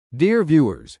Dear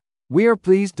viewers, we are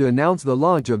pleased to announce the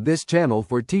launch of this channel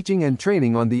for teaching and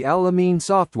training on the Ameen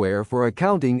software for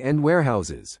accounting and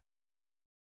warehouses.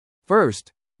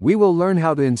 First, we will learn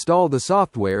how to install the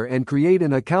software and create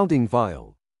an accounting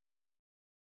file.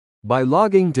 By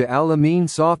logging to Ameen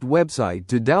Soft website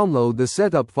to download the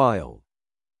setup file.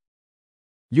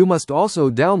 You must also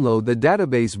download the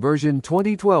database version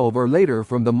 2012 or later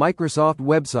from the Microsoft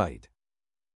website.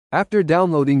 After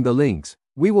downloading the links,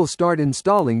 we will start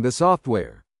installing the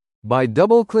software by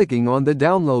double-clicking on the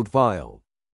download file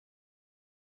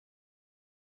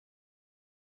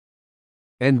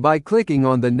and by clicking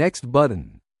on the next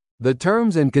button. The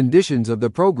terms and conditions of the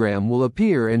program will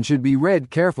appear and should be read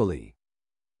carefully.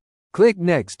 Click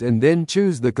Next and then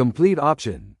choose the Complete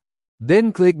option.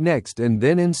 Then click Next and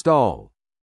then Install.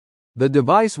 The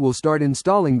device will start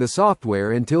installing the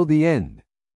software until the end.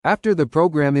 After the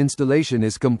program installation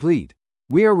is complete,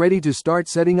 we are ready to start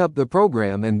setting up the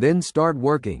program and then start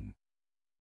working.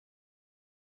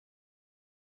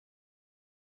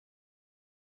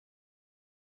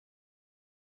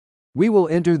 We will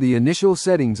enter the initial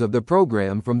settings of the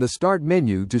program from the Start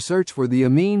menu to search for the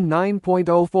Ameen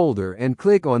 9.0 folder and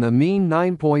click on Ameen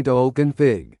 9.0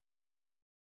 Config.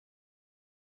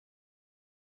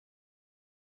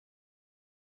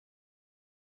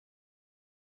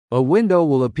 A window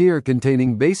will appear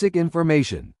containing basic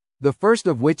information, the first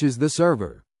of which is the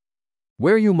server,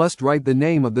 where you must write the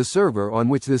name of the server on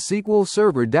which the SQL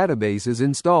Server database is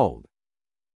installed.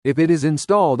 If it is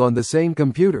installed on the same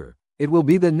computer, it will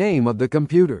be the name of the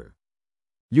computer.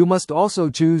 You must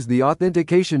also choose the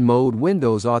authentication mode: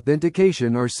 Windows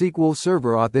Authentication or SQL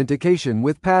Server Authentication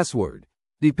with password,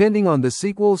 depending on the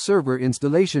SQL Server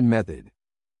installation method.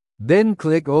 Then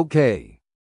click OK.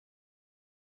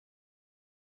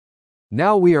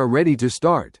 Now we are ready to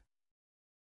start.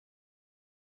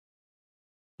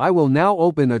 I will now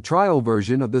open a trial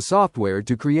version of the software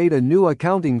to create a new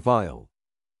accounting file.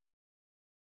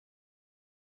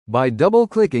 By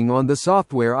double-clicking on the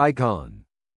software icon,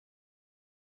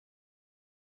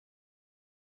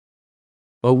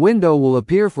 a window will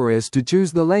appear for us to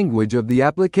choose the language of the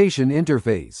application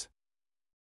interface.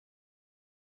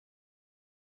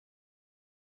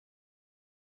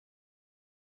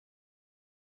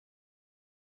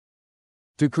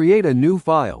 To create a new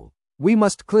file, we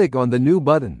must click on the New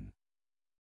button.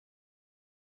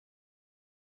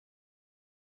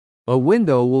 A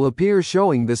window will appear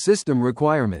showing the system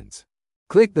requirements.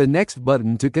 Click the Next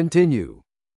button to continue.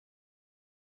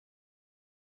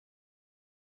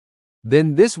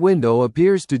 Then this window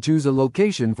appears to choose a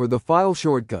location for the file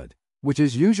shortcut, which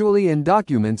is usually in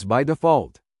Documents by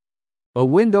default. A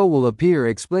window will appear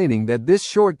explaining that this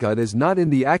shortcut is not in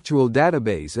the actual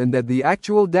database and that the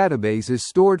actual database is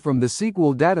stored from the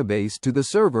SQL database to the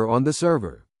server on the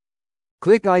server.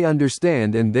 Click I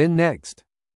understand and then Next.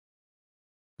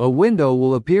 A window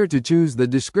will appear to choose the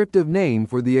descriptive name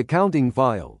for the accounting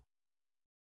file.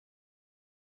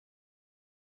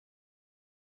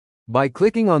 By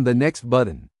clicking on the Next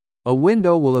button, a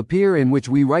window will appear in which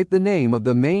we write the name of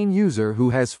the main user who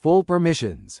has full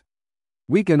permissions.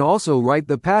 We can also write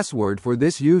the password for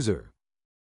this user.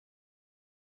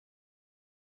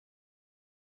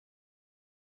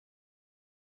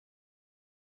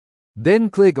 Then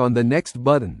click on the Next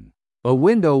button. A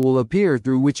window will appear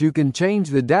through which you can change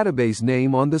the database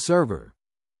name on the server.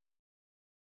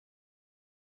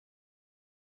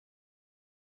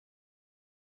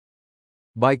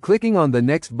 By clicking on the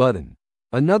Next button,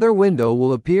 another window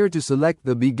will appear to select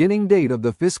the beginning date of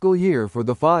the fiscal year for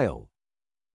the file.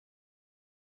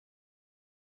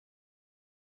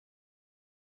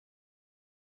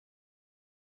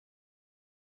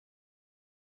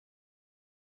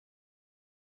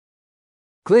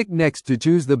 Click Next to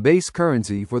choose the base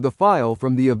currency for the file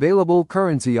from the available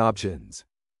currency options.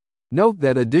 Note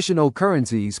that additional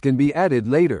currencies can be added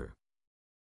later.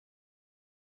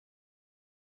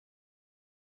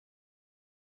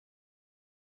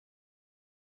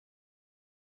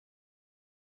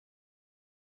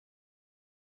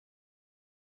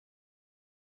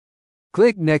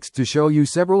 Click Next to show you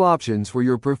several options for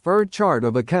your preferred chart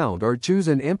of account, or choose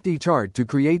an empty chart to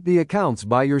create the accounts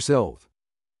by yourself.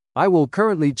 I will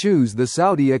currently choose the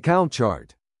Saudi account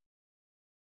chart.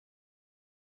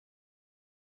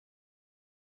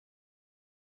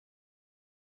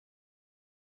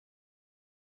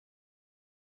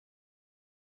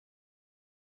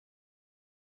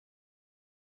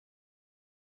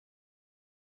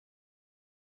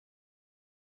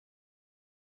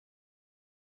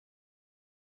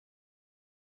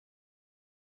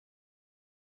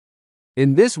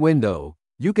 In this window,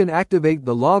 you can activate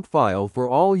the log file for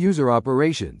all user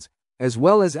operations, as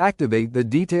well as activate the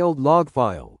detailed log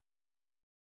file.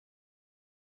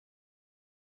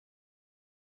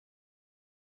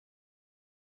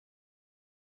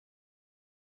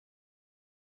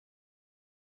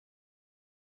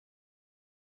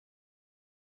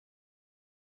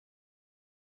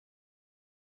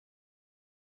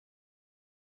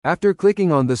 After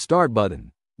clicking on the Start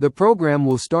button, the program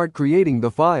will start creating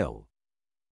the file.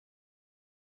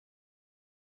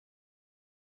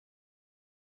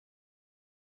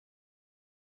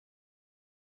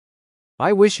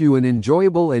 I wish you an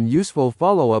enjoyable and useful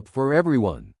follow-up for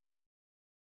everyone.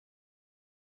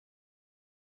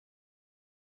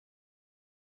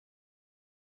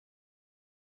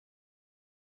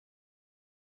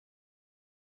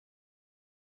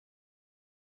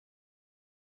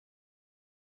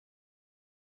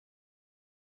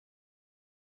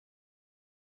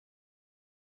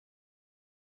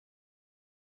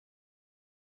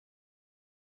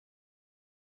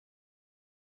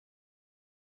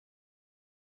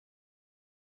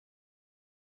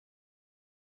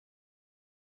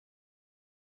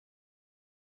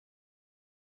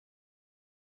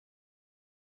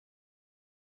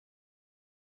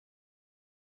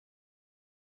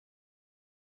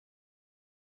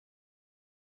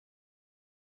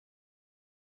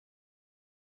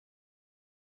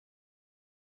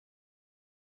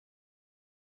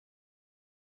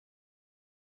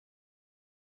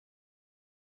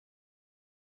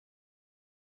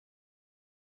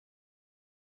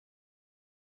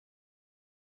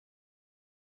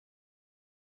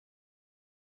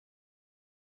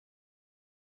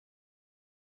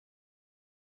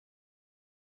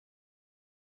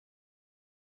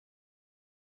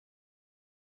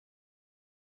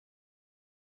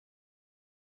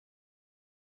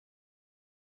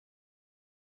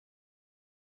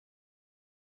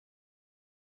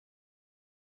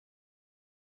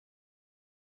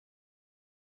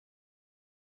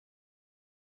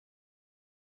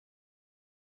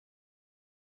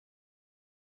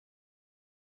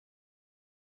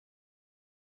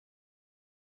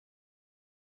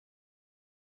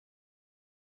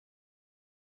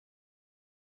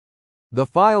 The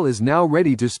file is now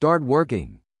ready to start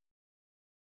working.